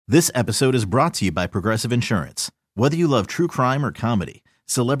This episode is brought to you by Progressive Insurance. Whether you love true crime or comedy,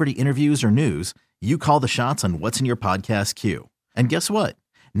 celebrity interviews or news, you call the shots on what's in your podcast queue. And guess what?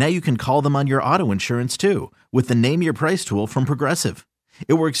 Now you can call them on your auto insurance too with the Name Your Price tool from Progressive.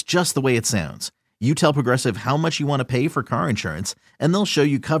 It works just the way it sounds. You tell Progressive how much you want to pay for car insurance, and they'll show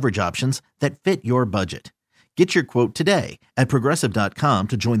you coverage options that fit your budget. Get your quote today at Progressive.com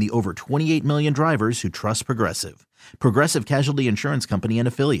to join the over 28 million drivers who trust Progressive. Progressive Casualty Insurance Company and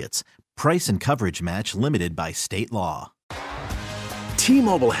Affiliates. Price and coverage match limited by state law.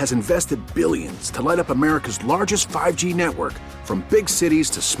 T-Mobile has invested billions to light up America's largest 5G network, from big cities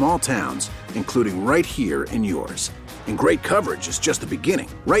to small towns, including right here in yours. And great coverage is just the beginning.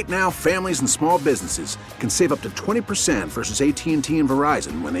 Right now, families and small businesses can save up to 20% versus AT&T and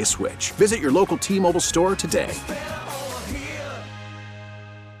Verizon when they switch. Visit your local T-Mobile store today.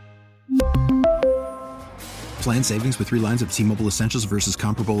 Plan savings with 3 lines of T-Mobile Essentials versus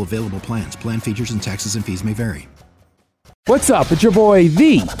comparable available plans. Plan features and taxes and fees may vary. What's up? It's your boy,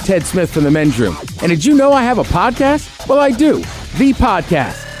 The Ted Smith from the Men's Room. And did you know I have a podcast? Well, I do. The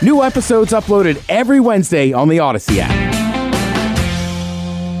Podcast. New episodes uploaded every Wednesday on the Odyssey app.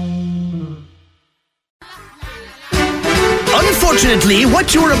 Unfortunately,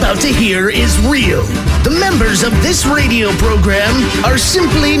 what you're about to hear is real. The members of this radio program are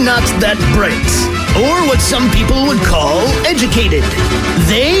simply not that bright, or what some people would call educated.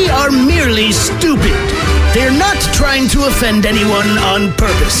 They are merely stupid. They're not trying to offend anyone on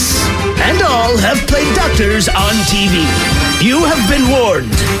purpose. And all have played doctors on TV. You have been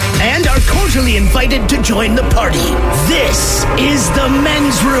warned and are cordially invited to join the party. This is the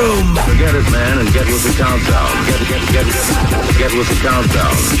Men's Room. Forget it, man, and get with the countdown. Get with the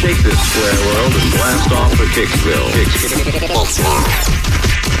countdown. Shake this square world and blast off for Kicksville.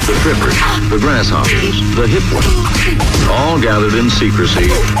 The trippers, the grasshoppers, the hip ones, all gathered in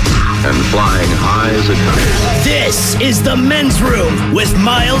secrecy and flying high as a kite. This is the Men's Room with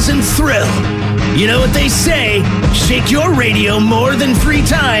Miles and Thrill. You know what they say, shake your radio more than 3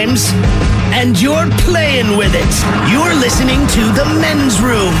 times, and you're playing with it. You're listening to the Men's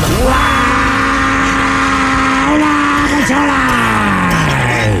Room.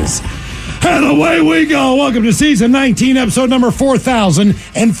 And away we go. Welcome to season 19, episode number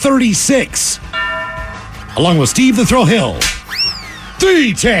 4036. Along with Steve the Thrill Hill,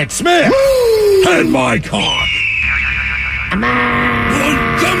 the Ted Smith, and Mike Hawk.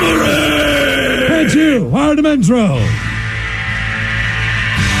 Montgomery! And you are the Men's Room.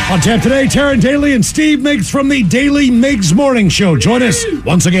 On tap today, Taryn Daly and Steve Miggs from the Daily Miggs Morning Show. Join us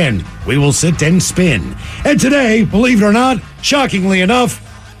once again. We will sit and spin. And today, believe it or not, shockingly enough,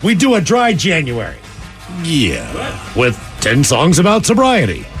 we do a dry January. Yeah, with 10 songs about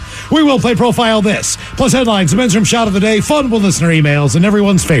sobriety. We will play Profile This, plus headlines, the Men's Room Shot of the Day, fun with listener emails, and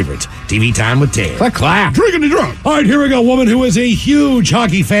everyone's favorite, TV Time with Ted. Clap. Drinking and drunk. All right, here we go. Woman who is a huge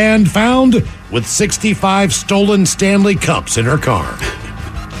hockey fan found with 65 stolen Stanley Cups in her car.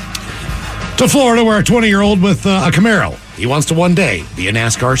 To Florida, where a 20-year-old with a Camaro, he wants to one day be a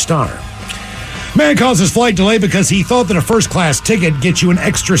NASCAR star. Man causes flight delay because he thought that a first-class ticket gets you an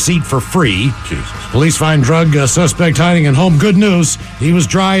extra seat for free. Jesus. Police find drug suspect hiding in home. Good news, he was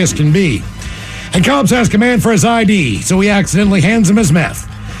dry as can be. And cops ask a man for his ID, so he accidentally hands him his meth.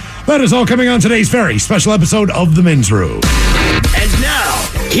 That is all coming on today's very special episode of The Men's Room. And now,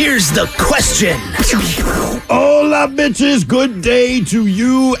 here's the question. Hola, bitches. Good day to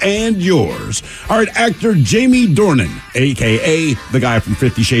you and yours. All right, actor Jamie Dornan, a.k.a. the guy from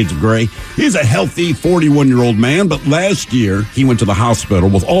 50 Shades of Grey. He's a healthy 41-year-old man, but last year he went to the hospital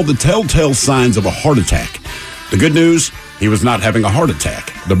with all the telltale signs of a heart attack. The good news, he was not having a heart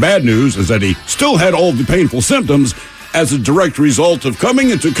attack. The bad news is that he still had all the painful symptoms as a direct result of coming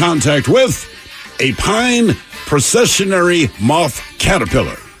into contact with a pine processionary moth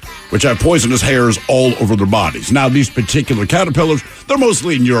caterpillar, which have poisonous hairs all over their bodies. Now, these particular caterpillars, they're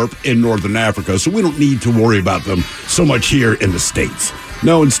mostly in Europe, in northern Africa, so we don't need to worry about them so much here in the States.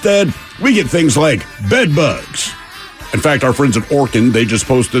 No, instead, we get things like bed bugs. In fact, our friends at Orkin, they just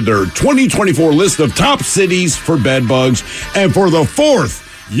posted their 2024 list of top cities for bed bugs, and for the 4th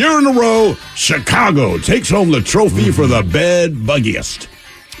year in a row, Chicago takes home the trophy for the bed buggiest.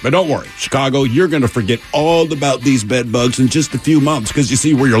 But don't worry, Chicago, you're going to forget all about these bed bugs in just a few months because you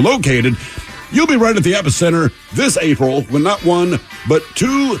see where you're located. You'll be right at the epicenter this April when not one, but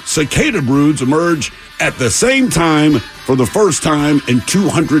 2 cicada broods emerge at the same time for the first time in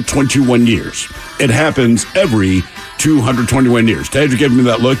 221 years. It happens every 221 years. Ted, you're giving me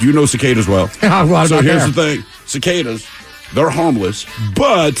that look. You know cicadas well. So here's the thing. Cicadas, they're harmless,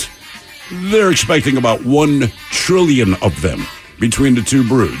 but they're expecting about 1 trillion of them. between the two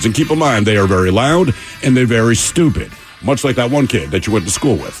broods. And keep in mind, they are very loud and they're very stupid, much like that one kid that you went to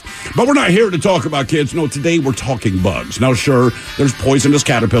school with. But we're not here to talk about kids. No, today we're talking bugs. Now, sure, there's poisonous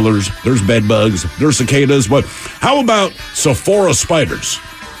caterpillars, there's bed bugs, there's cicadas, but how about Sephora spiders?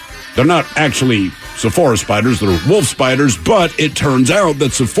 They're not actually Sephora spiders, they're wolf spiders, but it turns out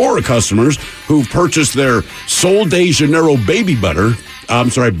that Sephora customers who've purchased their Sol de Janeiro body butter,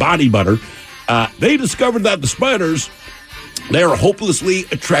 they discovered that the spiders, they are hopelessly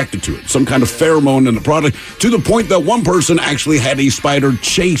attracted to it, some kind of pheromone in the product, to the point that one person actually had a spider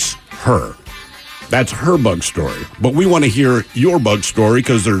chase her. That's her bug story. But we want to hear your bug story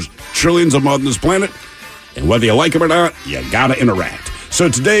because there's trillions of them on this planet, and whether you like them or not, you gotta interact. So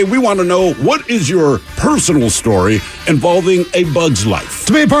today we want to know, what is your personal story involving a bug's life?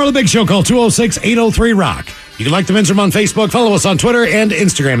 To be a part of the Big Show, call 206-803-ROCK. You can like the Men's Room on Facebook, follow us on Twitter and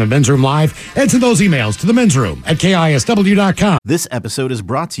Instagram at Men's Room Live, and send those emails to the Men's Room at KISW.com. This episode is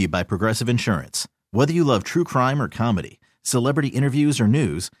brought to you by Progressive Insurance. Whether you love true crime or comedy, celebrity interviews or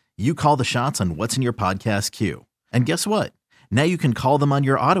news, you call the shots on what's in your podcast queue. And guess what? Now you can call them on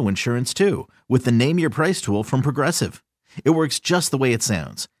your auto insurance too, with the Name Your Price tool from Progressive. It works just the way it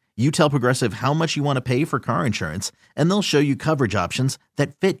sounds. You tell Progressive how much you want to pay for car insurance, and they'll show you coverage options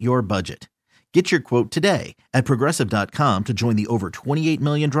that fit your budget. Get your quote today at Progressive.com to join the over 28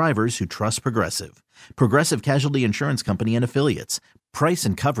 million drivers who trust Progressive. Progressive Casualty Insurance Company and Affiliates. Price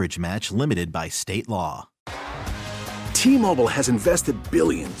and coverage match limited by state law. T-Mobile has invested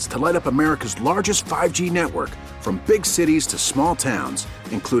billions to light up America's largest 5G network, from big cities to small towns,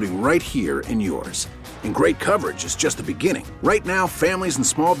 including right here in yours. And great coverage is just the beginning. Right now, families and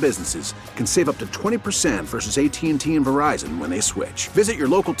small businesses can save up to 20% versus AT&T and Verizon when they switch. Visit your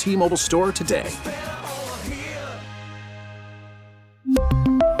local T-Mobile store today.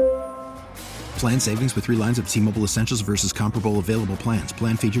 Plan savings with 3 lines of T-Mobile Essentials versus comparable available plans.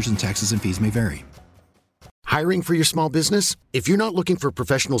 Plan features and taxes and fees may vary. Hiring for your small business? If you're not looking for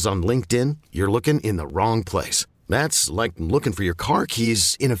professionals on LinkedIn, you're looking in the wrong place. That's like looking for your car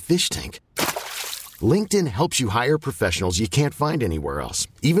keys in a fish tank. LinkedIn helps you hire professionals you can't find anywhere else,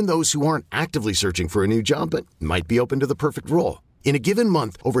 even those who aren't actively searching for a new job but might be open to the perfect role. In a given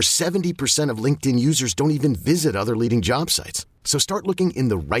month, over 70% of LinkedIn users don't even visit other leading job sites. So start looking in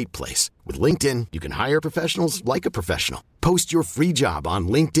the right place. With LinkedIn, you can hire professionals like a professional. Post your free job on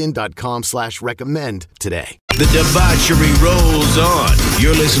linkedin.com/recommend today. The debauchery rolls on.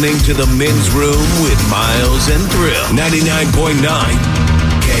 You're listening to The Men's Room with Miles and Thrill. 99.9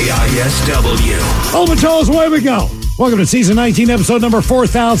 KISW. Oh, but tell us, away we go. Welcome to Season 19, Episode number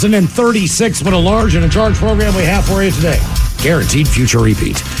 4036. What a large and a charge program we have for you today. Guaranteed future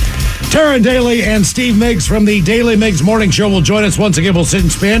repeat. Taryn Daly and Steve Miggs from the Daily Miggs Morning Show will join us once again. We'll sit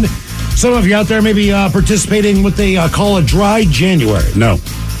and spin. Some of you out there may be participating what they call a dry January. No.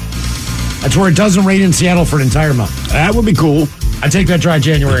 That's where it doesn't rain in Seattle for an entire month. That would be cool. I'd take that dry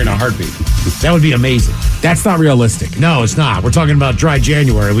January in a heartbeat. That would be amazing. That's not realistic. No, it's not. We're talking about dry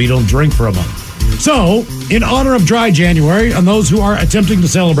January. We don't drink for a month. So, in honor of dry January, and those who are attempting to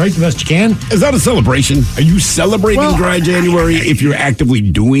celebrate the best you can. Is that a celebration? Are you celebrating dry January if you're actively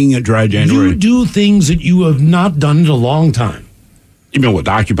doing a dry January? You do things that you have not done in a long time. You mean what,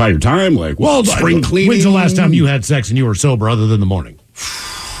 to occupy your time? Like spring cleaning? When's the last time you had sex and you were sober other than the morning?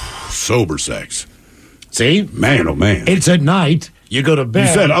 Sober sex. See? Man, oh man. It's at night. You go to bed.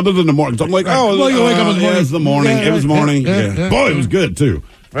 You said other than the morning. So I'm like, you wake up in the morning. Yeah, it's the morning. It was morning. Boy, it was good too.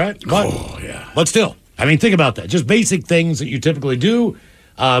 Right? But still, I mean, think about that. Just basic things that you typically do.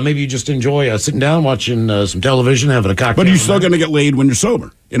 Maybe you just enjoy sitting down, watching some television, having a cocktail. But are you still going to get laid when you're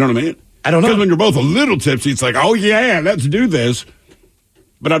sober? You know what I mean? I don't know. Because when you're both a little tipsy, it's like, oh, yeah, let's do this.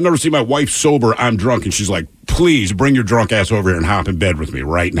 But I've never seen my wife sober, I'm drunk, and she's like, please bring your drunk ass over here and hop in bed with me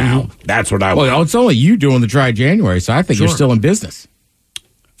right now. Mm-hmm. That's what I want. Well, it's only you doing the dry January, so I think you're still in business.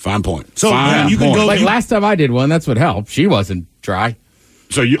 Fine point. So you can go. Like last time I did one, that's what helped. She wasn't dry.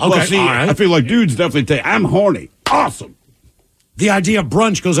 So you, well, see, right. I feel like dudes definitely say, I'm horny. Awesome. The idea of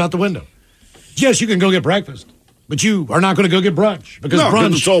brunch goes out the window. Yes, you can go get breakfast, but you are not going to go get brunch because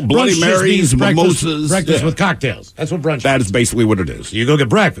brunch. It's all Bloody Marys, mimosas, breakfast with cocktails. That's what brunch is. That is basically what it is. You go get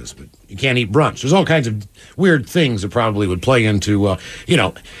breakfast, but you can't eat brunch. There's all kinds of weird things that probably would play into,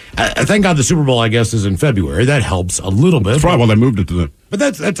 thank God the Super Bowl, I guess, is in February. That helps a little bit. That's probably why they moved it to the. But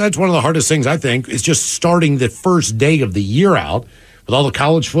that's one of the hardest things, I think, is just starting the first day of the year out. With all the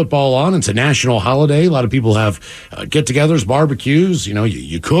college football on, it's a national holiday. A lot of people have get-togethers, barbecues. You know,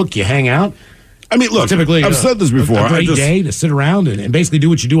 you cook, you hang out. I mean, look, typically, I've said this before. A great day to sit around and basically do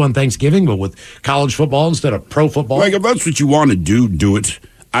what you do on Thanksgiving, but with college football instead of pro football. Like, if that's what you want to do, do it.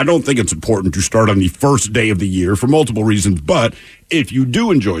 I don't think it's important to start on the first day of the year for multiple reasons, but if you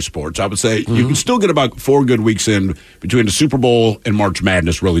do enjoy sports, I would say you can still get about 4 good weeks in between the Super Bowl and March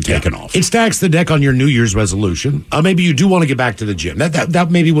Madness really taking off. It stacks the deck on your New Year's resolution. Maybe you do want to get back to the gym. That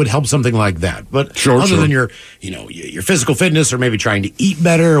maybe would help something like that. But other than your physical fitness or maybe trying to eat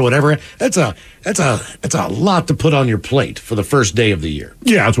better or whatever, that's a lot to put on your plate for the first day of the year.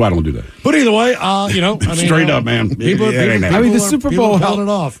 Yeah, that's why I don't do that. But either way, straight up, man. The Super Bowl held it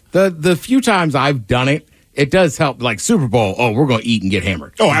off. The few times I've done it, it does help. Like Super Bowl, we're going to eat and get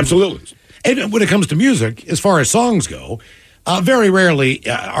hammered. Oh, absolutely. And when it comes to music, as far as songs go, very rarely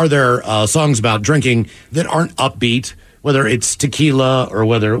are there songs about drinking that aren't upbeat, whether it's tequila or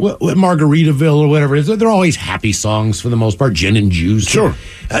whether Margaritaville or whatever it is. They're always happy songs for the most part, gin and juice. Sure.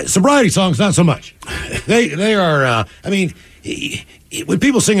 Sobriety songs, not so much. They are, when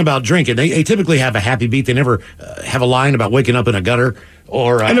people sing about drinking, they typically have a happy beat. They never have a line about waking up in a gutter.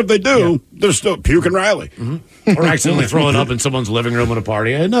 And if they do, they're still puking Riley. Mm-hmm. Or accidentally throwing up in someone's living room at a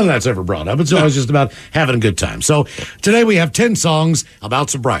party. None of that's ever brought up. It's always just about having a good time. So today we have 10 songs about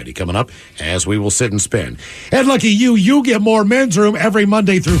sobriety coming up as we will sit and spin. And lucky you get more Men's Room every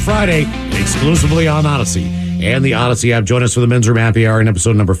Monday through Friday exclusively on Odyssey and the Odyssey app. Join us for the Men's Room Happy Hour in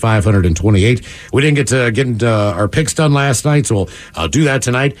episode number 528. We didn't get to get our picks done last night, so we'll do that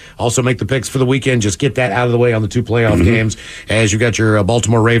tonight. Also make the picks for the weekend. Just get that out of the way on the 2 playoff games as you got your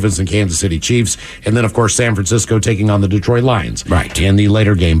Baltimore Ravens and Kansas City Chiefs. And then, of course, San Francisco taking on the Detroit Lions. Right. In the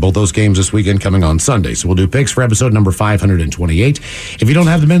later game. Both those games this weekend coming on Sunday. So we'll do picks for episode number 528. If you don't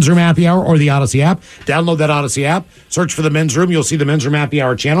have the Men's Room Happy Hour or the Odyssey app, download that Odyssey app. Search for the Men's Room. You'll see the Men's Room Happy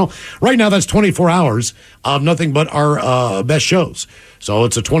Hour channel. Right now, that's 24 hours of nothing but our best shows. So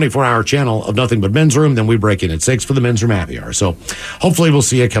it's a 24-hour channel of nothing but Men's Room. Then we break in at 6 for the Men's Room Happy Hour. So hopefully we'll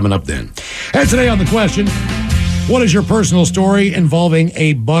see you coming up then. And today on the question, what is your personal story involving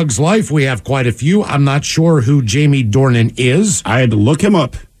a bug's life? We have quite a few. I'm not sure who Jamie Dornan is. I had to look him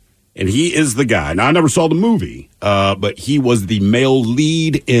up, and he is the guy. Now, I never saw the movie, but he was the male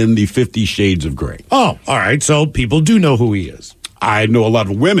lead in the 50 Shades of Grey. Oh, all right. So people do know who he is. I know a lot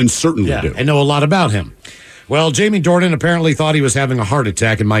of women certainly do. And know a lot about him. Well, Jamie Dornan apparently thought he was having a heart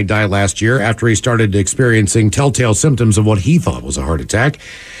attack and might die last year after he started experiencing telltale symptoms of what he thought was a heart attack.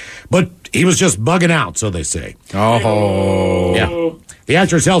 But he was just bugging out, so they say. Oh. Yeah. The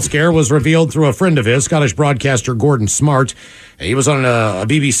actor's health scare was revealed through a friend of his, Scottish broadcaster Gordon Smart. He was on a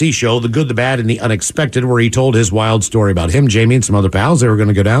BBC show, The Good, the Bad, and the Unexpected, where he told his wild story about him, Jamie, and some other pals. They were going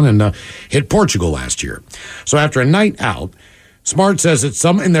to go down and hit Portugal last year. So after a night out, Smart says that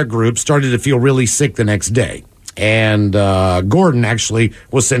some in their group started to feel really sick the next day. And Gordon actually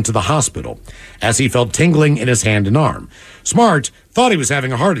was sent to the hospital as he felt tingling in his hand and arm. Smart thought he was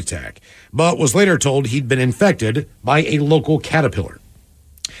having a heart attack, but was later told he'd been infected by a local caterpillar.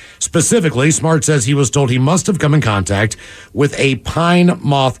 Specifically, Smart says he was told he must have come in contact with a pine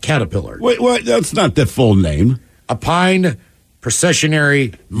moth caterpillar. Wait, that's not the full name. A pine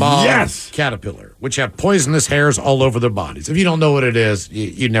processionary moth caterpillar, which have poisonous hairs all over their bodies. If you don't know what it is,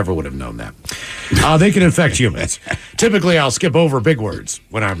 you never would have known that. They can infect humans. Typically, I'll skip over big words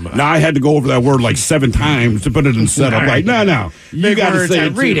when I'm... Now, I had to go over that word like 7 times to put it in setup. Like, no. You got to say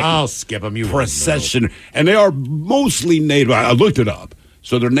it. Read it. I'll skip them. You procession. And they are mostly native. I looked it up.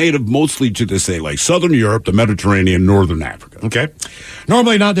 So they're native mostly to, say, like Southern Europe, the Mediterranean, Northern Africa. Okay.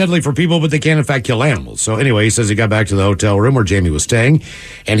 Normally not deadly for people, but they can, in fact, kill animals. So anyway, he says he got back to the hotel room where Jamie was staying,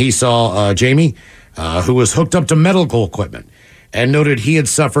 and he saw Jamie, who was hooked up to medical equipment, and noted he had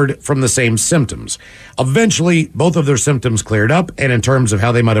suffered from the same symptoms. Eventually, both of their symptoms cleared up, and in terms of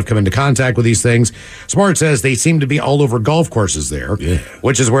how they might have come into contact with these things, Smart says they seem to be all over golf courses there,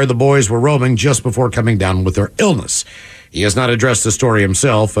 which is where the boys were roaming just before coming down with their illness. He has not addressed the story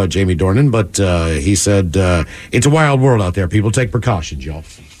himself, Jamie Dornan, but he said, it's a wild world out there. People take precautions, y'all.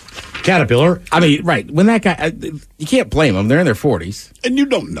 Caterpillar. I mean, right. When that guy, you can't blame them. They're in their 40s. And you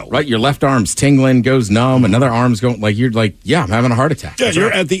don't know. Right? Your left arm's tingling, goes numb, another arm's going, you're like, yeah, I'm having a heart attack. Yeah,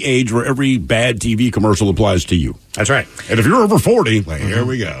 you're at the age where every bad TV commercial applies to you. That's right. And if you're over 40, here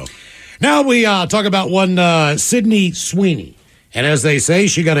we go. Now we talk about one Sydney Sweeney. And as they say,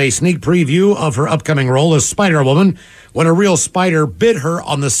 she got a sneak preview of her upcoming role as Spider-Woman when a real spider bit her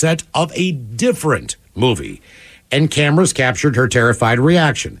on the set of a different movie. And cameras captured her terrified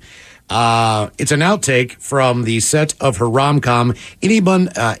reaction. It's an outtake from the set of her rom-com, Anyone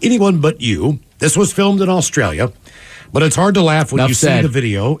But You. This was filmed in Australia. But it's hard to laugh when you see the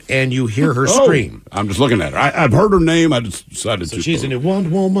video and you hear her scream. I'm just looking at her. I've heard her name. I just decided to. She's in it. Wonder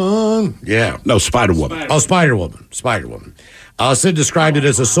Woman. Yeah. No, Spider-Woman. Oh, Spider-Woman. Spider-Woman. Sid described it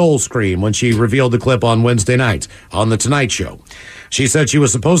as a soul scream when she revealed the clip on Wednesday night on The Tonight Show. She said she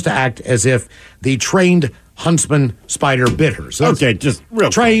was supposed to act as if the trained huntsman spider bit her. So okay, just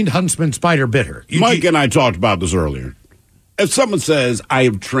real trained huntsman spider bit her. Mike and I talked about this earlier. If someone says, I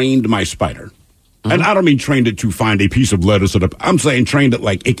have trained my spider, and I don't mean trained it to find a piece of lettuce, I'm saying trained it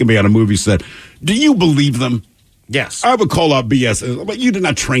like it can be on a movie set. Do you believe them? Yes. I would call out BS, but you did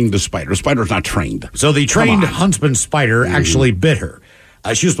not train the spider. The spider's not trained. So the trained huntsman spider actually bit her.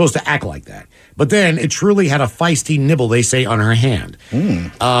 She was supposed to act like that. But then it truly had a feisty nibble, they say, on her hand.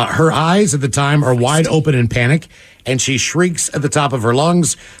 Her eyes at the time are wide open in panic, and she shrieks at the top of her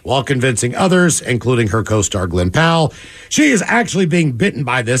lungs while convincing others, including her co-star Glenn Powell. She is actually being bitten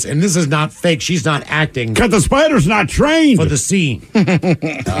by this, and this is not fake. She's not acting. Because the spider's not trained. For the scene.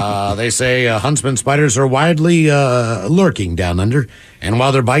 They say huntsman spiders are widely lurking down under, and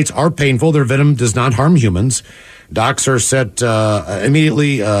while their bites are painful, their venom does not harm humans. Docs are set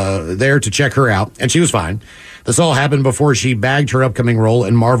immediately there to check her out, and she was fine. This all happened before she bagged her upcoming role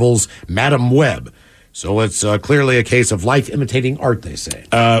in Marvel's Madam Web. So it's clearly a case of life imitating art, they say.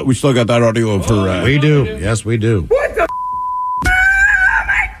 We still got that audio of her. We do. Yes, we do. What the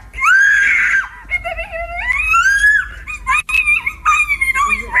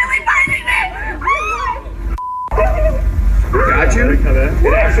Got you?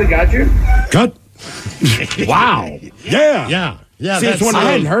 It actually got you? Cut. Wow. Yeah. Yeah. See, it's one of I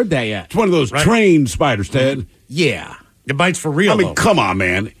those, hadn't heard that yet. It's one of those trained spiders, Ted. Yeah. It bites for real, I mean, though. come on,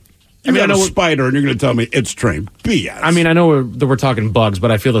 man. You got a spider, and you're going to tell me it's trained. BS. I mean, I know that we're talking bugs,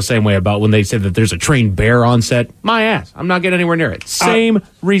 but I feel the same way about when they say that there's a trained bear on set. My ass. I'm not getting anywhere near it. Same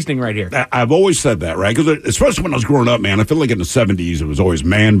reasoning right here. I've always said that, right? Because especially when I was growing up, man, I feel like in the 70s, it was always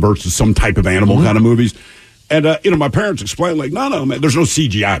man versus some type of animal kind of movies. And, my parents explained, like, no, man, there's no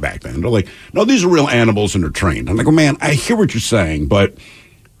CGI back then. They're like, no, these are real animals and they're trained. I'm like, oh, man, I hear what you're saying, but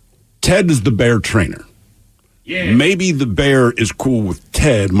Ted is the bear trainer. Yeah. Maybe the bear is cool with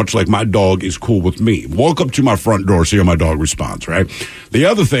Ted, much like my dog is cool with me. Walk up to my front door, see how my dog responds, right? The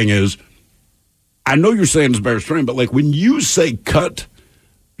other thing is, I know you're saying this bear's trained, but, like, when you say cut,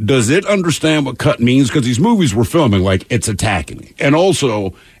 does it understand what cut means? Because these movies we're filming, like, it's attacking me. And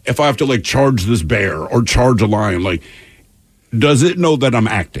also, if I have to, like, charge this bear or charge a lion, like, does it know that I'm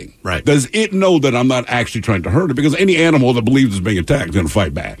acting? Right. Does it know that I'm not actually trying to hurt it? Because any animal that believes it's being attacked is going to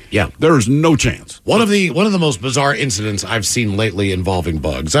fight back. Yeah. There is no chance. One of the most bizarre incidents I've seen lately involving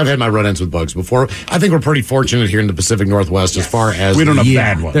bugs. I've had my run-ins with bugs before. I think we're pretty fortunate here in the Pacific Northwest as far as we don't have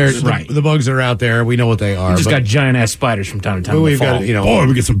bad ones. The bugs that are out there, we know what they are. We just got giant-ass spiders from time to time. We've got,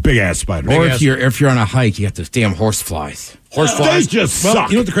 we get some big-ass spiders. Or if you're on a hike, you got those damn horse flies. Horseflies just suck.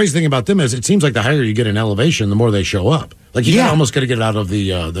 You know what the crazy thing about them is? It seems like the higher you get in elevation, the more they show up. Like you almost got to get it out of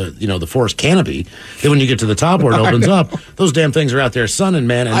the forest canopy. Then when you get to the top where it opens up, those damn things are out there sunning,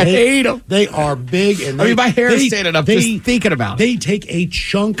 man. And I hate them. They are big, and my hair is standing up just thinking about it. They take a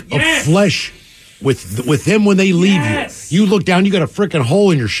chunk of flesh with them when they leave you. You look down, you got a freaking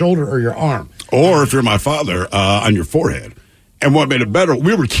hole in your shoulder or your arm, or if you're my father, on your forehead. And what made it better?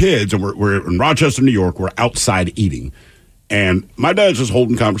 We were kids, and we're in Rochester, New York. We're outside eating. And my dad's just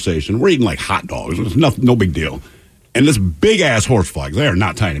holding conversation. We're eating like hot dogs. It's no big deal. And this big-ass horsefly, they are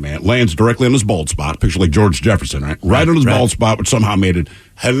not tiny, man, lands directly on his bald spot. Picture like George Jefferson, right? Right on his bald spot, which somehow made it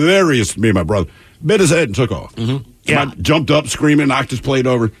hilarious to me and my brother. Bit his head and took off. Mm-hmm. Yeah. Jumped up, screaming, knocked his plate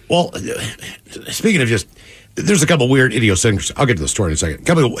over. Well, speaking of there's a couple weird idiosyncrasies. I'll get to the story in a second. A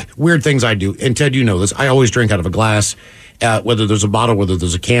couple of weird things I do. And, Ted, you know this. I always drink out of a glass. Whether there's a bottle, whether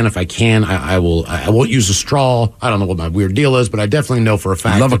there's a can, if I can, I won't use a straw. I don't know what my weird deal is, but I definitely know for a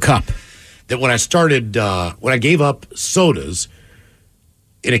fact. Love a cup. That when I gave up sodas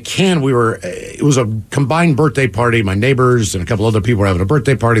in a can, it was a combined birthday party. My neighbors and a couple other people were having a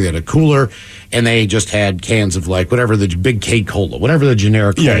birthday party. They had a cooler, and they just had cans of like whatever the big K cola, whatever the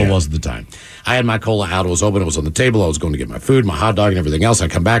generic cola was at the time. I had my cola out. It was open. It was on the table. I was going to get my food, my hot dog, and everything else. I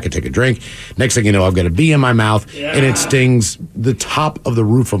come back and take a drink. Next thing you know, I've got a bee in my mouth, and it stings the top of the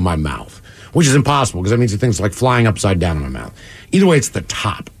roof of my mouth, which is impossible because that means the thing's like flying upside down in my mouth. Either way, it's the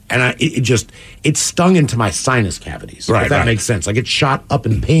top. And it stung into my sinus cavities. Right, if that makes sense. Like it shot up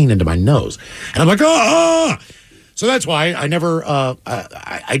in pain into my nose. And I'm like, ah! So that's why I never,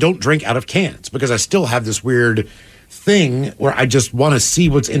 I don't drink out of cans because I still have this weird thing where I just want to see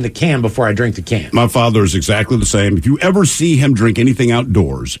what's in the can before I drink the can. My father is exactly the same. If you ever see him drink anything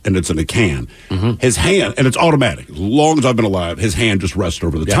outdoors and it's in a can, his hand, and it's automatic. As long as I've been alive, his hand just rests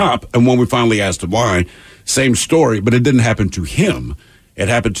over the top. And when we finally asked him why, same story, but it didn't happen to him. It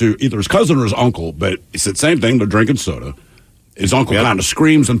happened to either his cousin or his uncle, but he said same thing. They're drinking soda. His uncle kind of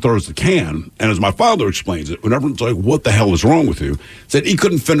screams and throws the can. And as my father explains it, when everyone's like, what the hell is wrong with you? Said he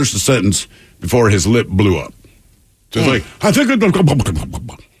couldn't finish the sentence before his lip blew up. Just like, I think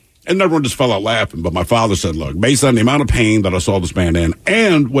and everyone just fell out laughing. But my father said, look, based on the amount of pain that I saw this man in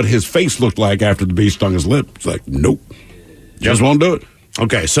and what his face looked like after the bee stung his lip, it's like, nope. Just won't do it.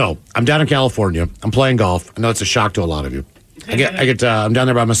 Okay, so I'm down in California. I'm playing golf. I know it's a shock to a lot of you. I'm down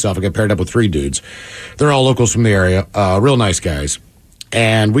there by myself. I get paired up with 3 dudes. They're all locals from the area, real nice guys.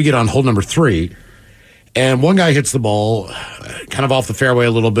 And we get on hole number 3, and one guy hits the ball kind of off the fairway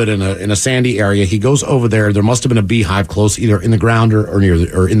a little bit in a sandy area. He goes over there. There must have been a beehive close, either in the ground or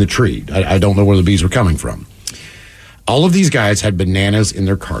or in the tree. I don't know where the bees were coming from. All of these guys had bananas in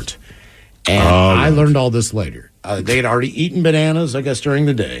their cart, and I learned all this later. They had already eaten bananas, I guess, during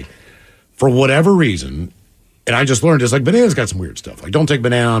the day, for whatever reason. And I just learned, it's like, bananas got some weird stuff. Like, don't take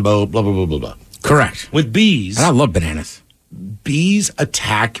banana on a boat, blah, blah, blah, blah, blah. Correct. With bees. And I love bananas. Bees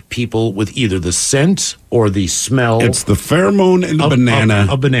attack people with either the scent or the smell. It's the pheromone in the banana.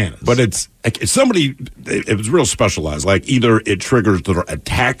 Of bananas. But it's somebody, it was real specialized. Like, either it triggers their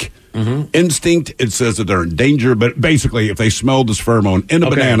attack instinct, it says that they're in danger. But basically, if they smell this pheromone in a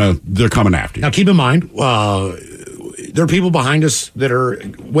banana, they're coming after you. Now, keep in mind, there are people behind us that are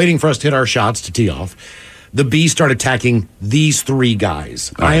waiting for us to hit our shots to tee off. The bees start attacking these 3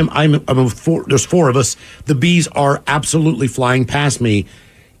 guys. I'm there's 4 of us. The bees are absolutely flying past me.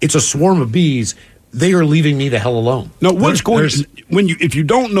 It's a swarm of bees. They are leaving me the hell alone. No, if you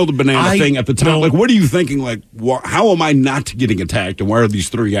don't know the banana thing at the time, like, what are you thinking? Like, how am I not getting attacked? And why are these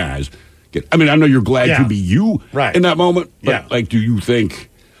 3 guys? I mean, I know you're glad to be you in that moment, but like, do you think?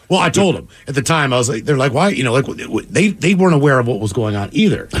 Well, I told them at the time. I was like, they're like, why? You know, like they weren't aware of what was going on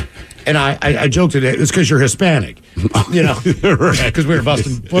either. And I joked today, it's because you're Hispanic, you know, because we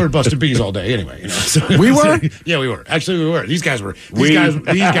were busting bees all day anyway. You know, so we were, yeah, we were. Actually, we were. These guys were killing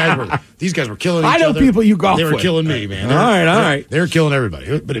each other. I know people you golf with. They were killing me, man. All right. They were killing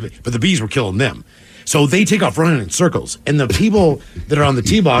everybody, but the bees were killing them. So they take off running in circles, and the people that are on the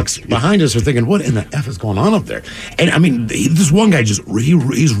tee box behind us are thinking, "What in the F is going on up there?" And I mean, this one guy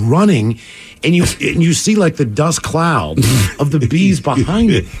he's running, and you see like the dust cloud of the bees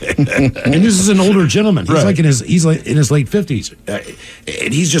behind it. And this is an older gentleman. He's like in his late 50s,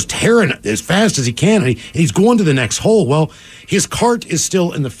 and he's just tearing as fast as he can, and he's going to the next hole. Well, his cart is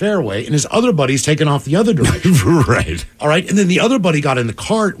still in the fairway, and his other buddy's taking off the other direction. Right. All right, and then the other buddy got in the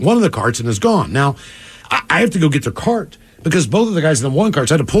cart, one of the carts, and is gone. Now, I have to go get their cart because both of the guys in the one cart,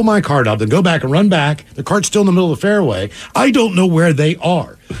 so I had to pull my cart up, then go back and run back. The cart's still in the middle of the fairway. I don't know where they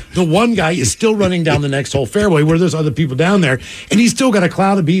are. The one guy is still running down the next whole fairway where there's other people down there, and he's still got a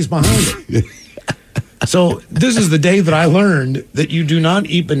cloud of bees behind him. So this is the day that I learned that you do not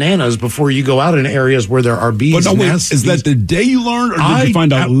eat bananas before you go out in areas where there are bees. But no, wait, is that the day you learned, or did you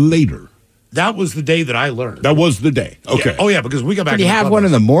find out later? That was the day that I learned. That was the day. Okay. Yeah. Oh, yeah, because we got back. Did you have one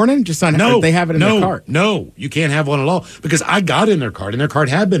in the morning? Just on they have it in their cart. No, you can't have one at all because I got in their cart and their cart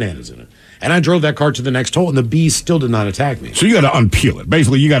had bananas in it. And I drove that cart to the next hole and the bees still did not attack me. So you got to unpeel it.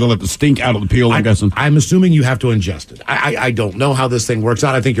 Basically, you got to let the stink out of the peel, I'm guessing. I'm assuming you have to ingest it. I don't know how this thing works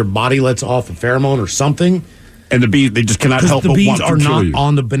out. I think your body lets off a pheromone or something. And the bees, they just cannot help but want to kill you. The bees are not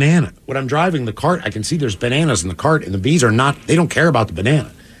on the banana. When I'm driving the cart, I can see there's bananas in the cart and the bees are not, they don't care about the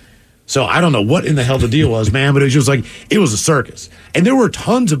banana. So I don't know what in the hell the deal was, man, but it was just like, it was a circus. And there were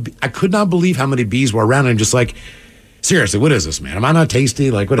tons of, I could not believe how many bees were around and just like, seriously, what is this, man? Am I not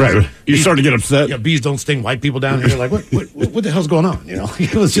tasty? Like, what is it? You start to get upset. Yeah, bees don't sting white people down here. Like, what the hell's going on? You know,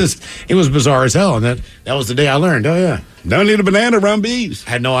 it was bizarre as hell. And that was the day I learned. Oh, yeah. Don't need a banana around bees.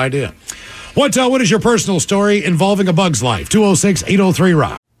 Had no idea. What is your personal story involving a bug's life?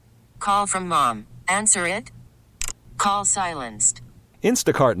 206-803-ROCK. Call from mom. Answer it. Call silenced.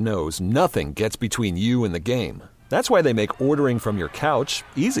 Instacart knows nothing gets between you and the game. That's why they make ordering from your couch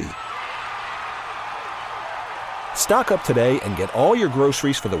easy. Stock up today and get all your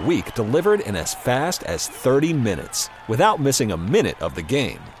groceries for the week delivered in as fast as 30 minutes without missing a minute of the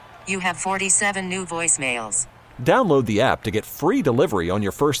game. You have 47 new voicemails. Download the app to get free delivery on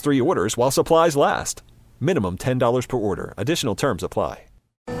your first 3 orders while supplies last. Minimum $10 per order. Additional terms apply.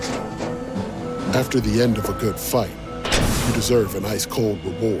 After the end of a good fight, you deserve an ice-cold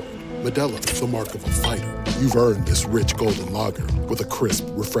reward. Modelo is the mark of a fighter. You've earned this rich golden lager with a crisp,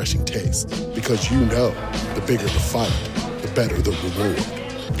 refreshing taste. Because you know, the bigger the fight, the better the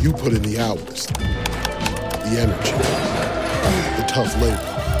reward. You put in the hours, the energy, the tough labor.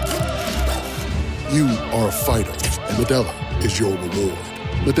 You are a fighter, and Modelo is your reward.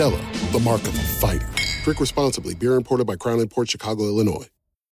 Modelo, the mark of a fighter. Drink responsibly. Beer imported by Crown Imports, Chicago, Illinois.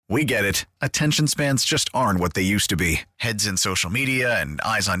 We get it. Attention spans just aren't what they used to be. Heads in social media and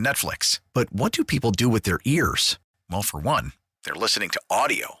eyes on Netflix. But what do people do with their ears? Well, for one, they're listening to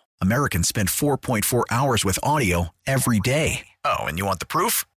audio. Americans spend 4.4 hours with audio every day. Oh, and you want the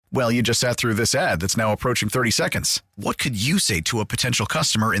proof? Well, you just sat through this ad that's now approaching 30 seconds. What could you say to a potential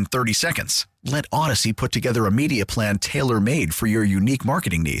customer in 30 seconds? Let Odyssey put together a media plan tailor-made for your unique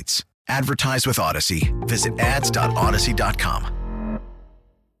marketing needs. Advertise with Odyssey. Visit ads.odyssey.com.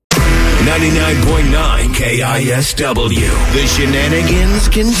 99.9 KISW. The shenanigans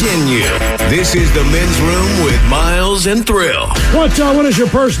continue. This is the Men's Room with Miles and Thrill. What is your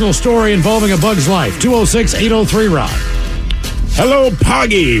personal story involving a bug's life? 206-803-ROCK. Hello,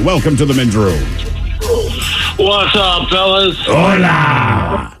 Poggy. Welcome to the Men's Room. What's up, fellas?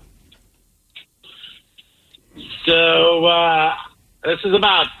 Hola. So, this is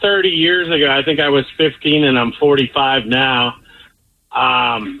about 30 years ago. I think I was 15 and I'm 45 now.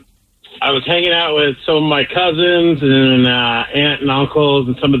 I was hanging out with some of my cousins and aunt and uncles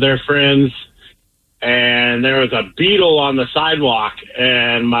and some of their friends, and there was a beetle on the sidewalk,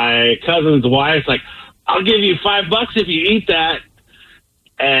 and my cousin's wife's like, I'll give you $5 if you eat that.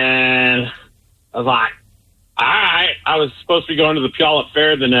 And I was like, all right. I was supposed to be going to the Puyallup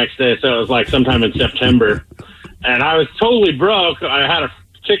Fair the next day, so it was like sometime in September. And I was totally broke. I had a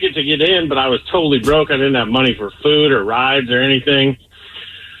ticket to get in, but I was totally broke. I didn't have money for food or rides or anything.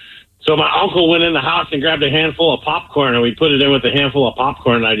 So my uncle went in the house and grabbed a handful of popcorn, and we put it in with a handful of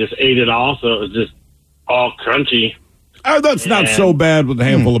popcorn, and I just ate it all, so it was just all crunchy. That's not so bad with a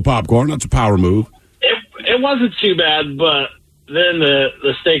handful of popcorn. That's a power move. It wasn't too bad, but then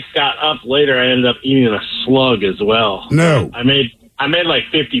the stakes got up later. I ended up eating a slug as well. No. I made like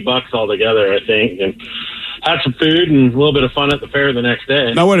 $50 altogether, I think, and had some food and a little bit of fun at the fair the next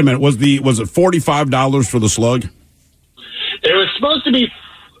day. Now, wait a minute. Was it $45 for the slug? It was supposed to be...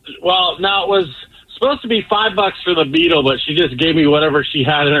 Well, no, it was supposed to be $5 for the beetle, but she just gave me whatever she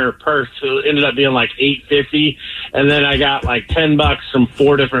had in her purse. So it ended up being like $8.50, and then I got like $10 from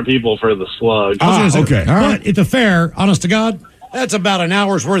 4 different people for the slug. Okay. All right. At the fair, honest to God, that's about an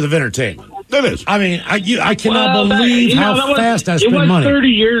hour's worth of entertainment. That is. I mean, I cannot believe how fast I spend money. It was 30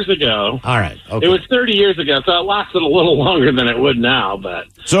 years ago. All right. Okay. It was 30 years ago, so it lasted a little longer than it would now. But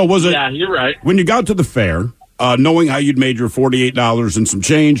so was it? Yeah, you're right. When you got to the fair, knowing how you'd made your $48 and some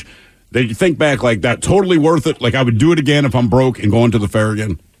change, did you think back like that totally worth it? Like I would do it again if I'm broke and going to the fair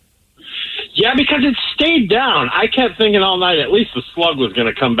again? Yeah, because it stayed down. I kept thinking all night at least the slug was going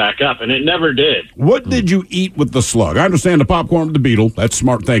to come back up, and it never did. What did you eat with the slug? I understand the popcorn with the beetle. That's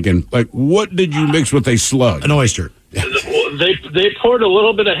smart thinking. Like, what did you mix with a slug? An oyster. They poured a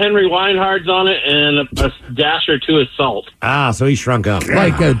little bit of Henry Weinhard's on it and a dash or two of salt. Ah, so he shrunk up.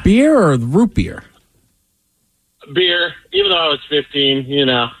 Like a beer or root beer? Beer, even though I was 15, you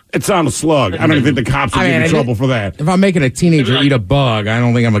know. It's on a slug. I don't even think the cops would give you trouble for that. If I'm making a teenager eat a bug, I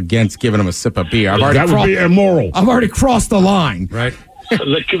don't think I'm against giving him a sip of beer. That would be immoral. I've already crossed the line. Right.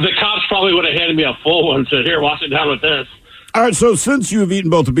 The cops probably would have handed me a full one, said, here, wash it down with this. All right, so since you've eaten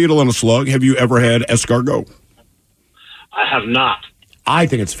both a beetle and a slug, have you ever had escargot? I have not. I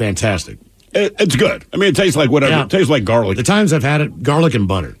think it's fantastic. It's good. I mean, it tastes like whatever. Yeah. It tastes like garlic. The times I've had it, garlic and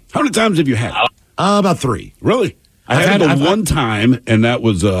butter. How many times have you had it? About 3. Really? I had it one time, and that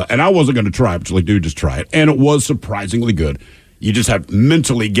was, and I wasn't going to try it, but like, dude, just try it. And it was surprisingly good. You just have to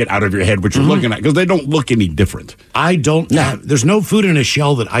mentally get out of your head what you're looking at, because they don't look any different. I don't, there's no food in a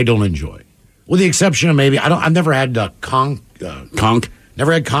shell that I don't enjoy. With the exception of maybe, I've never had conch. Conch?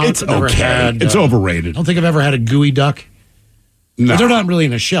 Never had conch. It's okay. It's overrated. I don't think I've ever had a gooey duck. No. But they're not really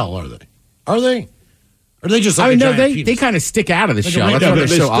in a shell, are they? Are they? Or are they just like they kind of stick out of the shell. That's why they're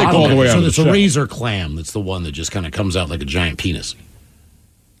so odd. all the way out So of the it's shell. a razor clam that's the one that just kind of comes out like a giant penis.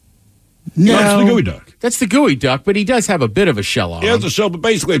 No, that's the gooey duck. That's the gooey duck, but he does have a bit of a shell on him. Yeah, it's a shell, but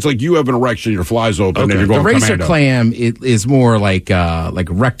basically it's like you have an erection, your fly's open, and you're going the razor commando. clam is more like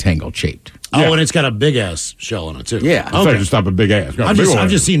rectangle shaped. Oh, and it's got a big ass shell in it too. Yeah, I just stop a big ass.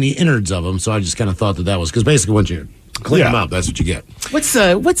 I've just seen the innards of them, so I just kind of thought that was because basically once you clean them up, that's what you get. What's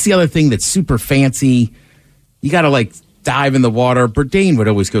the other thing that's super fancy? You got to like dive in the water. Bourdain would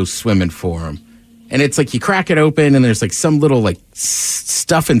always go swimming for him. And it's like you crack it open and there's like some little like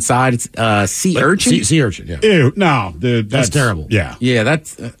stuff inside. It's sea urchin. Sea urchin, yeah. Ew, no. That's terrible. Yeah. Yeah,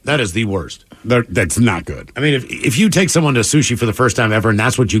 that is the worst. That's not good. I mean, if you take someone to sushi for the first time ever and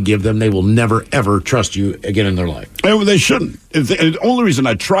that's what you give them, they will never, ever trust you again in their life. And they shouldn't. The only reason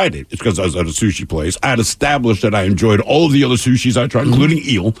I tried it is because I was at a sushi place. I had established that I enjoyed all of the other sushis I tried, including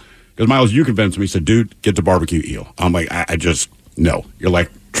eel. Because, Miles, you convinced me, said, dude, get the barbecue eel. I'm like, I just, no. You're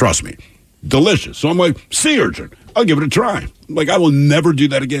like, trust me. Delicious. So I'm like, sea urchin. I'll give it a try. I'm like, I will never do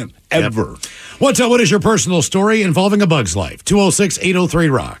that again. Ever. What is your personal story involving a bug's life?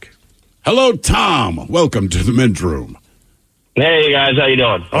 206-803-ROCK. Hello, Tom. Welcome to the Men's Room. Hey guys, how you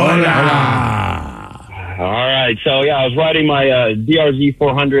doing? Hola. All right, so I was riding my DRZ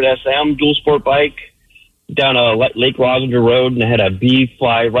 400 SM dual sport bike down Lake Rosinger Road, and I had a bee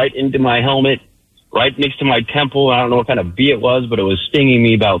fly right into my helmet, right next to my temple. I don't know what kind of bee it was, but it was stinging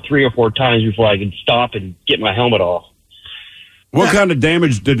me about 3 or 4 times before I could stop and get my helmet off. What kind of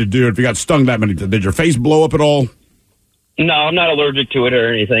damage did it do if you got stung that many times? Did your face blow up at all? No, I'm not allergic to it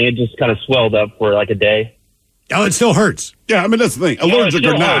or anything. It just kind of swelled up for like a day. Oh, it still hurts. Yeah, I mean, that's the thing. Allergic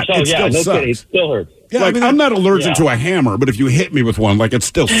or not, it still sucks. Kidding. It still hurts. Yeah, like, I'm not allergic to a hammer, but if you hit me with one, like, it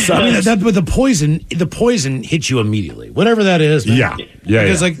still sucks. But the poison hits you immediately, whatever that is. Man. Yeah.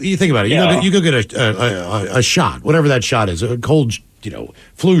 Because like you think about it, you go get a shot, whatever that shot is, a cold,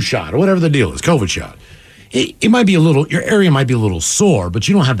 flu shot or whatever the deal is, COVID shot. It might be your area might be a little sore, but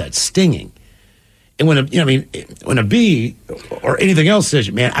you don't have that stinging. And when a bee or anything else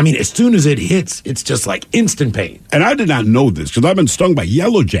says, man, I mean, as soon as it hits, it's just like instant pain. And I did not know this because I've been stung by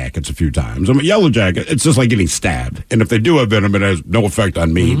yellow jackets a few times. I'm a yellow jacket. It's just like getting stabbed. And if they do have venom, it has no effect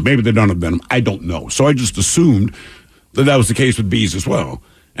on me. Mm-hmm. Maybe they don't have venom. I don't know. So I just assumed that was the case with bees as well.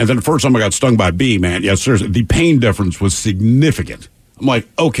 And then the first time I got stung by a bee, man, seriously, the pain difference was significant. I'm like,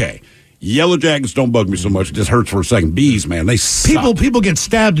 okay. Yellow jackets don't bug me so much. It just hurts for a second. Bees, man, they suck. People get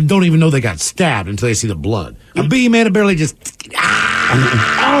stabbed and don't even know they got stabbed until they see the blood. A bee, man, it barely just...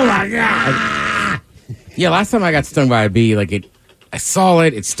 oh, my God. Yeah, last time I got stung by a bee, I saw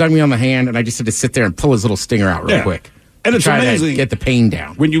it stung me on the hand, and I just had to sit there and pull his little stinger out real quick. And it's amazing to get the pain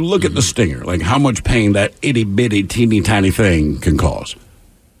down. When you look at the stinger, like how much pain that itty-bitty, teeny-tiny thing can cause.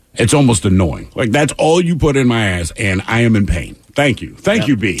 It's almost annoying. Like, that's all you put in my ass, and I am in pain. Thank you. Thank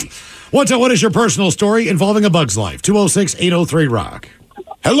you, bee. What is your personal story involving a bug's life? 206-803-ROCK.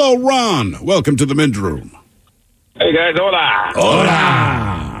 Hello, Ron. Welcome to the men's room. Hey, guys. Hola.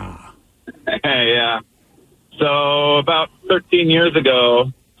 Hola. Hey, so about 13 years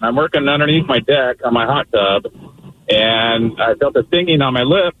ago, I'm working underneath my deck on my hot tub, and I felt a stinging on my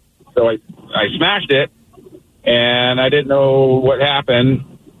lip, so I smashed it, and I didn't know what happened,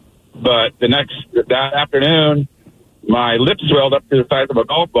 but that afternoon, my lip swelled up to the size of a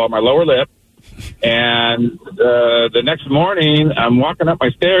golf ball, my lower lip. And the next morning, I'm walking up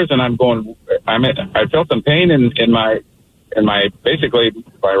my stairs, and I felt some pain in my basically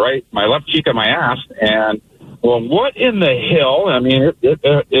my left cheek of my ass. And well, what in the hell? I mean,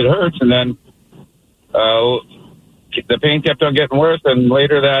 it hurts. And then the pain kept on getting worse. And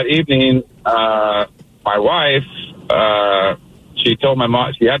later that evening, my wife. She told my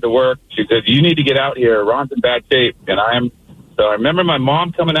mom she had to work. She said, "You need to get out here. Ron's in bad shape." And so I remember my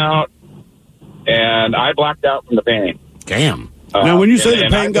mom coming out, and I blacked out from the pain. Damn. Now, when you say the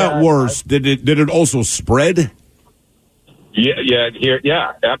pain got worse, did it also spread?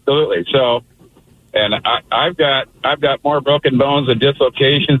 Yeah, absolutely. So, and I've got more broken bones and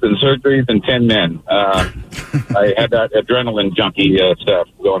dislocations and surgeries than 10 men. I had that adrenaline junkie stuff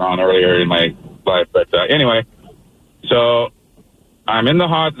going on earlier in my life, but anyway, so. I'm in the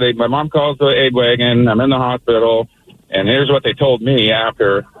hospital. My mom calls the aid wagon. I'm in the hospital, and here's what they told me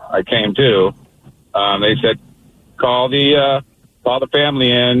after I came to. They said, call the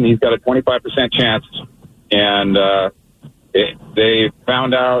family in. He's got a 25% chance. And they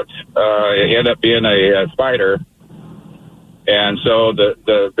found out it ended up being a spider. And so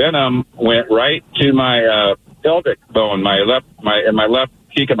the venom went right to my pelvic bone, my left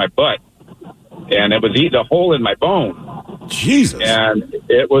cheek of my butt, and it was eating a hole in my bone. Jesus. And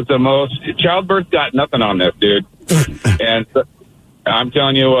it was the most... Childbirth got nothing on this, dude. And so, I'm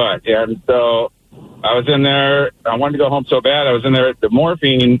telling you what. And so I was in there. I wanted to go home so bad. I was in there. The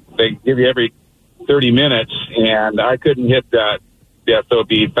morphine, they give you every 30 minutes, and I couldn't hit that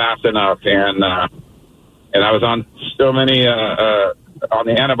SOB fast enough. And I was on so many... on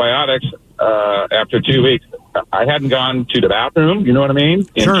the antibiotics after 2 weeks. I hadn't gone to the bathroom, you know what I mean?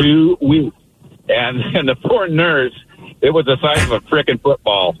 In 2 weeks. And the poor nurse... It was the size of a frickin'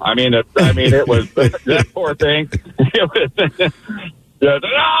 football. I mean, it was that poor thing. It was.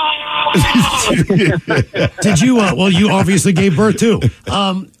 Did you? Well, you obviously gave birth too.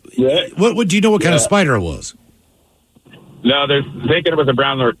 What do you know? What kind of spider it was? No, they're thinking it was a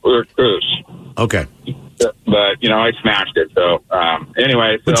brown recluse. Okay, but I smashed it. So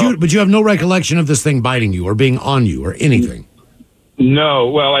anyway, but you have no recollection of this thing biting you or being on you or anything. No.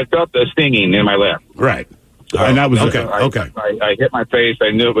 Well, I felt the stinging in my lip. Right. And that was okay. I hit my face.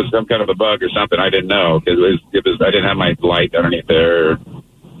 I knew it was some kind of a bug or something. I didn't know because it was. I didn't have my light underneath there.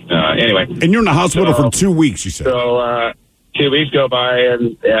 Anyway, and you're in the hospital for 2 weeks. You said. So 2 weeks go by,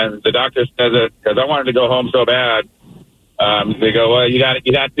 and the doctor says it because I wanted to go home so bad. They go, well, you got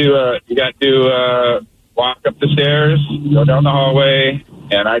to walk up the stairs, go down the hallway,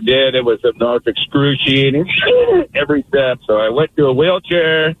 and I did. It was the most excruciating every step. So I went to a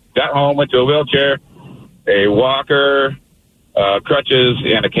wheelchair, got home, went to a wheelchair, a walker, crutches,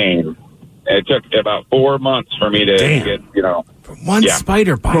 and a cane. And it took about 4 months for me to get, From one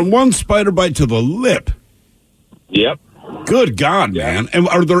spider bite. From one spider bite to the lip. Yep. Good God, man. And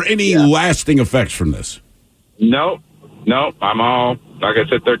are there any lasting effects from this? No. I'm all, like I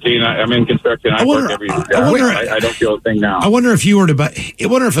said, 13. I'm in construction. I work every day. I don't feel a thing now. I wonder if you were to bite. I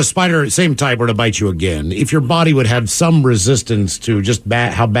wonder if a spider, same type, were to bite you again. If your body would have some resistance to just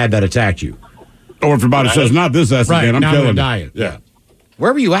how bad that attacked you. Or if your body says, not this ass again, I'm killing dying. Yeah.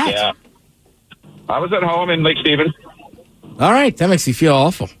 Where were you at? Yeah. I was at home in Lake Stevens. All right. That makes you feel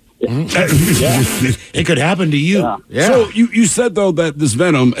awful. It could happen to you. Yeah. So you said, though, that this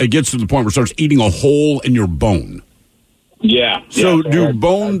venom, it gets to the point where it starts eating a hole in your bone. Yeah. So do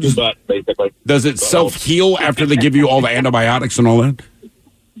bones, basically. Does it self-heal after they give you all the antibiotics and all that?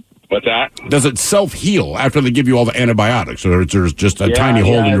 What's that? Does it self-heal after they give you all the antibiotics, or there's just a tiny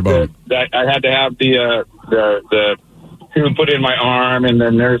hole in your bone? I had to have the tube put in my arm, and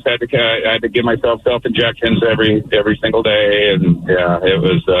the nurse I had to give myself self-injections every single day, and it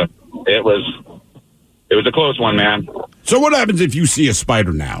was a close one, man. So what happens if you see a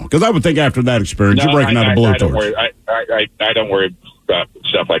spider now? Because I would think after that experience, you're breaking out a blowtorch. I don't worry about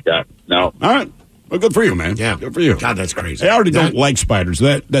stuff like that. No. All right. Well, good for you, man. Yeah. Good for you. God, that's crazy. I already don't like spiders.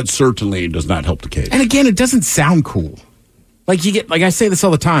 That certainly does not help the case. And again, it doesn't sound cool. Like I say this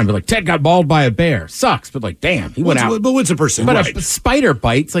all the time, but like Ted got mauled by a bear. Sucks, but like, damn, he went out. But what's the percent? But a spider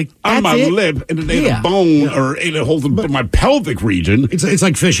bites, like, that's on my it. lip, and it ate a bone or ate a hole in my pelvic region. It's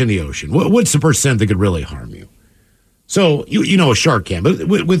like fish in the ocean. What's the percent that could really harm you? So you know a shark can, but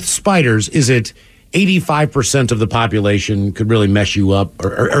with spiders, is it 85% of the population could really mess you up?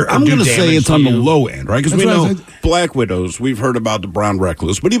 Or I'm going to say it's on the you? low end, right? Because we know black widows. We've heard about the brown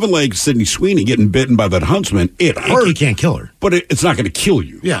recluse, but even like Sydney Sweeney getting bitten by that huntsman, it hurt. You can't kill her, but it's not going to kill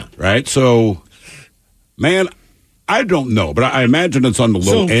you. Yeah, right. So, man, I don't know, but I imagine it's on the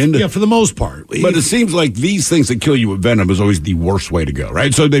low end. Yeah, for the most part. But it seems like these things that kill you with venom is always the worst way to go,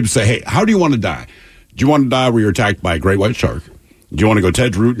 right? So they say, hey, how do you want to die? Do you want to die where you're attacked by a great white shark? Do you want to go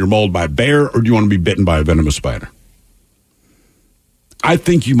Ted's route and you're mauled by a bear, or do you want to be bitten by a venomous spider? I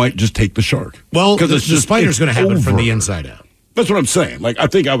think you might just take the shark. Well, because the spider's going to happen from the inside out. That's what I'm saying. Like, I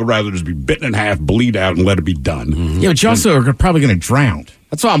think I would rather just be bitten in half, bleed out, and let it be done. Mm-hmm. Yeah, but you also are probably going to drown.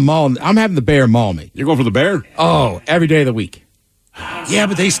 That's why I'm having the bear maul me. You're going for the bear? Oh, every day of the week. Yeah,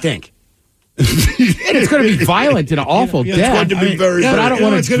 but they stink. And it's going to be violent and awful death. It's going to be very. But I don't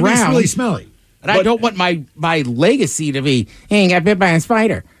want to drown. It's going to be really smelly. And I don't want my legacy to be, hey, I got bit by a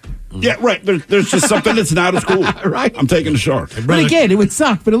spider. Yeah, right. There's just something that's not as cool. Right. I'm taking the shark. But again, it would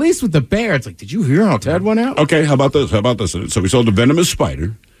suck. But at least with the bear, it's like, did you hear how Ted went out? Okay, how about this? So we sold the venomous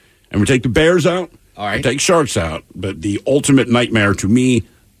spider, and we take the bears out. All right. We take sharks out. But the ultimate nightmare to me,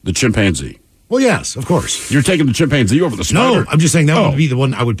 the chimpanzee. Well, yes, of course. You're taking the chimpanzee over the spider? No, I'm just saying that would be the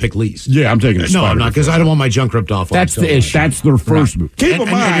one I would pick least. Yeah, I'm taking the spider. No, I'm not, because I don't want my junk ripped off. That's the issue. That's their first move. Keep in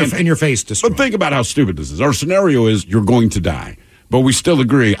mind. And your face destroyed. But think about how stupid this is. Our scenario is you're going to die. But we still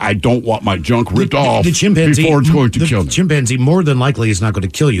agree, I don't want my junk ripped off the chimpanzee, before it's going to kill me. The chimpanzee more than likely is not going to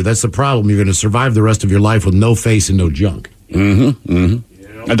kill you. That's the problem. You're going to survive the rest of your life with no face and no junk. Mm-hmm.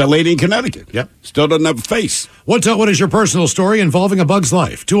 Mm-hmm. And that lady in Connecticut. Yep. Still doesn't have a face. What is your personal story involving a bug's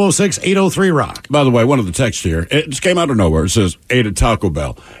life? 206-803-ROCK. By the way, one of the texts here, it just came out of nowhere. It says, ate at Taco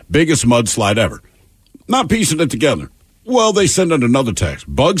Bell. Biggest mudslide ever. Not piecing it together. Well, they send in another text.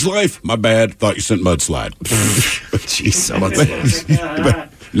 Bug's life? My bad. Thought you sent mudslide. Jeez.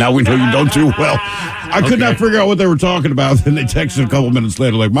 Now we know you don't do well. I could not figure out what they were talking about. Then they texted a couple minutes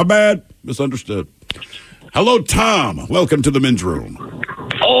later like, my bad. Misunderstood. Hello, Tom. Welcome to the men's room.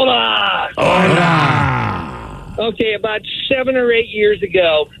 Hola. Okay, about 7 or 8 years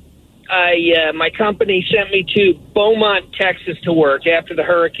ago, my company sent me to Beaumont, Texas to work after the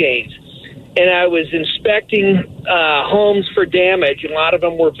hurricanes. And I was inspecting homes for damage. A lot of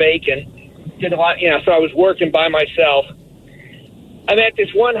them were vacant. Did a lot, so I was working by myself. I'm at this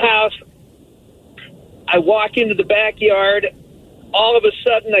one house. I walk into the backyard. All of a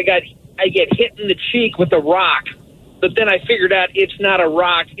sudden, I get hit in the cheek with a rock. But then I figured out it's not a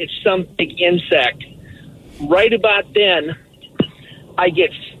rock. It's some big insect. Right about then, I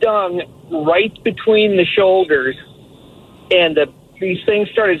get stung right between the shoulders, and these things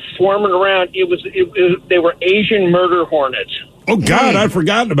started swarming around. They were Asian murder hornets. Oh, God, I'd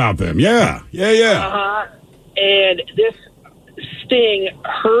forgotten about them. Yeah. Uh-huh. And this sting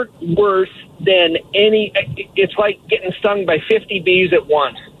hurt worse than it's like getting stung by 50 bees at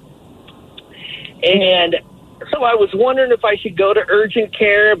once. And so I was wondering if I should go to urgent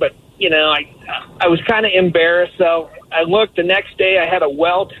care, but, I was kind of embarrassed. So I looked the next day. I had a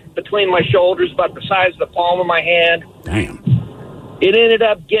welt between my shoulders about the size of the palm of my hand. Damn. It ended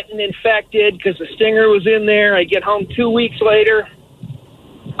up getting infected because the stinger was in there. I get home 2 weeks later.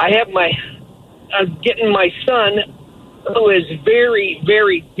 I'm getting my son, who is very,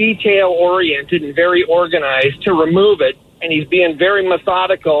 very detail-oriented and very organized, to remove it. And he's being very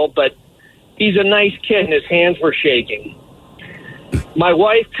methodical, but he's a nice kid and his hands were shaking. My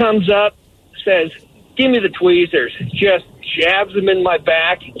wife comes up, says, "Give me the tweezers." Just jabs them in my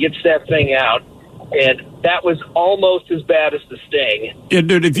back and gets that thing out. And that was almost as bad as the sting. Yeah,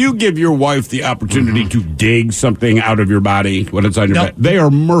 dude, if you give your wife the opportunity to dig something out of your body when it's on your back, they are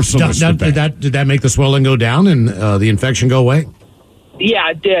merciless. Did that make the swelling go down and the infection go away? Yeah,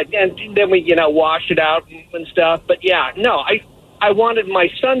 it did. And then we, washed it out and stuff. But yeah, no, I wanted my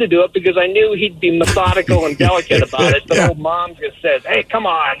son to do it because I knew he'd be methodical and delicate about it. The old mom just says, "Hey, come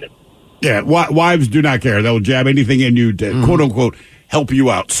on." Yeah, wives do not care. They'll jab anything in you to, quote unquote, help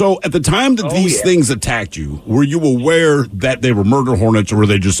you out. So at the time that these things attacked you, were you aware that they were murder hornets, or were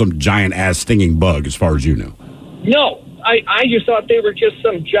they just some giant ass stinging bug as far as you knew? No, I just thought they were just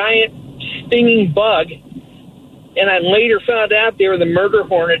some giant stinging bug. And I later found out they were the murder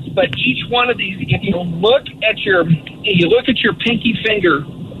hornets. But each one of these, if you look at your pinky finger,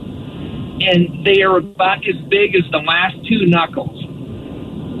 and they are about as big as the last two knuckles.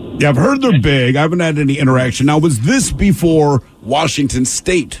 Yeah, I've heard they're big. I haven't had any interaction. Now, was this before Washington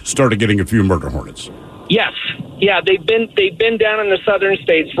State started getting a few murder hornets? Yes. Yeah, they've been down in the southern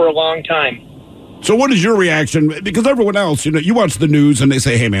states for a long time. So what is your reaction? Because everyone else, you watch the news and they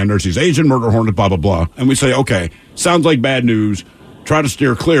say, "Hey, man, there's these Asian murder hornets, blah, blah, blah." And we say, okay, sounds like bad news. Try to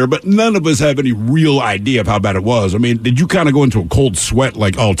steer clear. But none of us have any real idea of how bad it was. I mean, did you kind of go into a cold sweat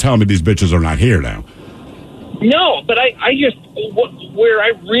like, "Oh, tell me these bitches are not here now"? No, but where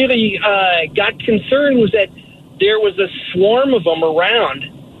I really got concerned was that there was a swarm of them around.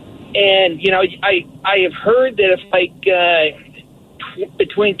 And, I have heard that if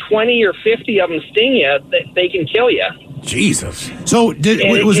between 20 or 50 of them sting you, they can kill you. Jesus. So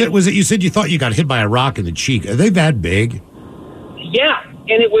was it you said you thought you got hit by a rock in the cheek? Are they that big? Yeah,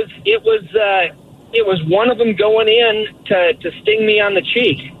 and it was one of them going in to sting me on the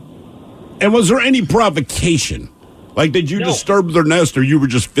cheek. And was there any provocation? Like, did you disturb their nest, or you were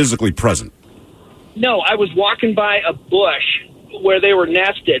just physically present? No, I was walking by a bush where they were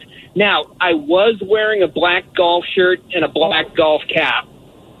nested. Now, I was wearing a black golf shirt and a black golf cap,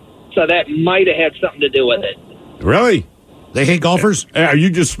 so that might have had something to do with it. Really? They hate golfers? Are you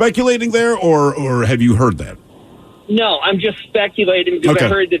just speculating there, or have you heard that? No, I'm just speculating because I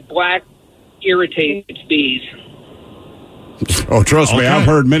heard that black irritates bees. Oh, trust me, I've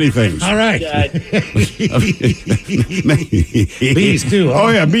heard many things. All right. Bees too. Huh? Oh,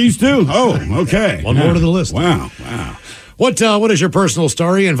 yeah, bees too. Oh, okay. One more to the list. Wow. What is your personal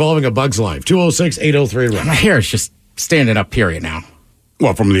story involving a bug's life? 206-803-ROCK. My hair is just standing up, period, now.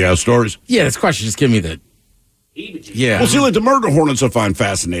 Well, from the stories? Yeah, this question just give me the... Yeah. Well, see, like the murder hornets I find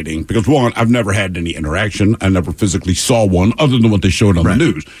fascinating because, one, I've never had any interaction. I never physically saw one other than what they showed on the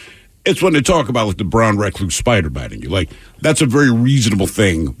news. It's when they talk about like the brown recluse spider biting you. Like, that's a very reasonable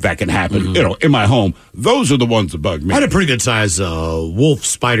thing that can happen, in my home. Those are the ones that bug me. I had a pretty good size wolf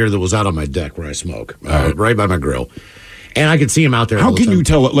spider that was out on my deck where I smoke, right by my grill. And I could see him out there. How can you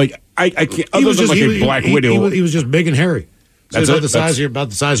tell it? Like, I can't, other than like a black widow. He was just big and hairy. So about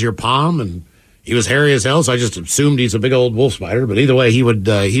the size of your palm, and he was hairy as hell, so I just assumed he's a big old wolf spider. But either way,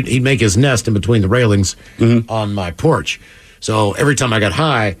 he'd make his nest in between the railings on my porch. So every time I got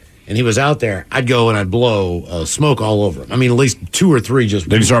high and he was out there, I'd go and I'd blow smoke all over him. I mean, at least 2 or 3 just...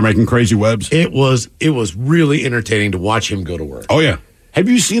 Did he start making crazy webs? It was really entertaining to watch him go to work. Oh, yeah. Have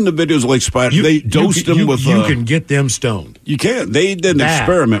you seen the videos of like spiders? They dosed them with... You can get them stoned. You can. They did an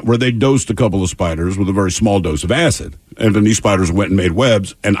experiment where they dosed a couple of spiders with a very small dose of acid. And then these spiders went and made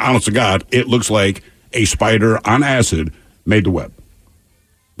webs. And honest to God, it looks like a spider on acid made the web.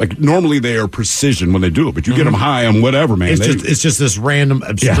 Like, normally they are precision when they do it, but you get them high on whatever, man. It's just this random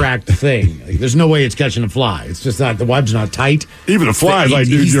abstract thing. Like, there's no way it's catching a fly. It's just not, the web's not tight. Even a fly, like,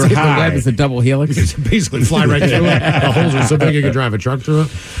 dude, you're high. The web is a double helix. It's basically fly right through it. The holes are so big you can drive a truck through it.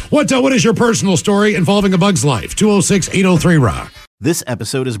 What is your personal story involving a bug's life? 206-803-ROCK. This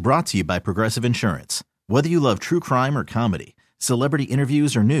episode is brought to you by Progressive Insurance. Whether you love true crime or comedy, celebrity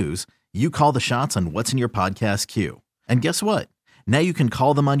interviews or news, you call the shots on what's in your podcast queue. And guess what? Now you can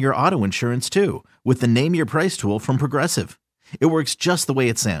call them on your auto insurance, too, with the Name Your Price tool from Progressive. It works just the way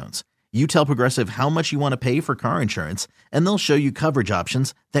it sounds. You tell Progressive how much you want to pay for car insurance, and they'll show you coverage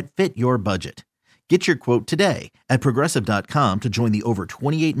options that fit your budget. Get your quote today at Progressive.com to join the over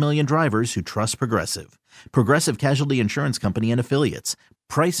 28 million drivers who trust Progressive. Progressive Casualty Insurance Company and Affiliates.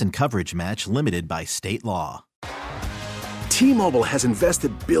 Price and coverage match limited by state law. T-Mobile has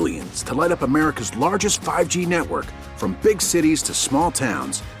invested billions to light up America's largest 5G network, from big cities to small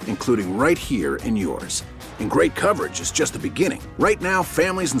towns, including right here in yours. And great coverage is just the beginning. Right now,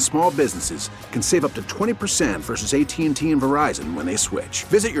 families and small businesses can save up to 20% versus AT&T and Verizon when they switch.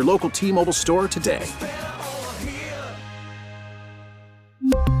 Visit your local T-Mobile store today.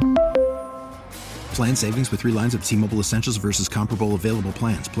 Plan savings with 3 lines of T-Mobile Essentials versus comparable available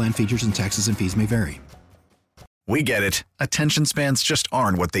plans. Plan features and taxes and fees may vary. We get it. Attention spans just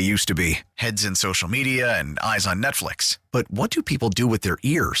aren't what they used to be. Heads in social media and eyes on Netflix. But what do people do with their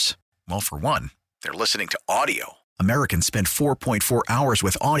ears? Well, for one, they're listening to audio. Americans spend 4.4 hours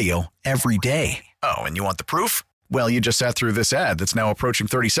with audio every day. Oh, and you want the proof? Well, you just sat through this ad that's now approaching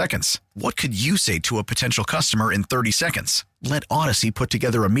 30 seconds. What could you say to a potential customer in 30 seconds? Let Odyssey put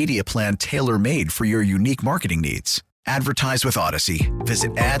together a media plan tailor-made for your unique marketing needs. Advertise with Odyssey.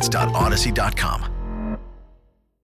 Visit ads.odyssey.com.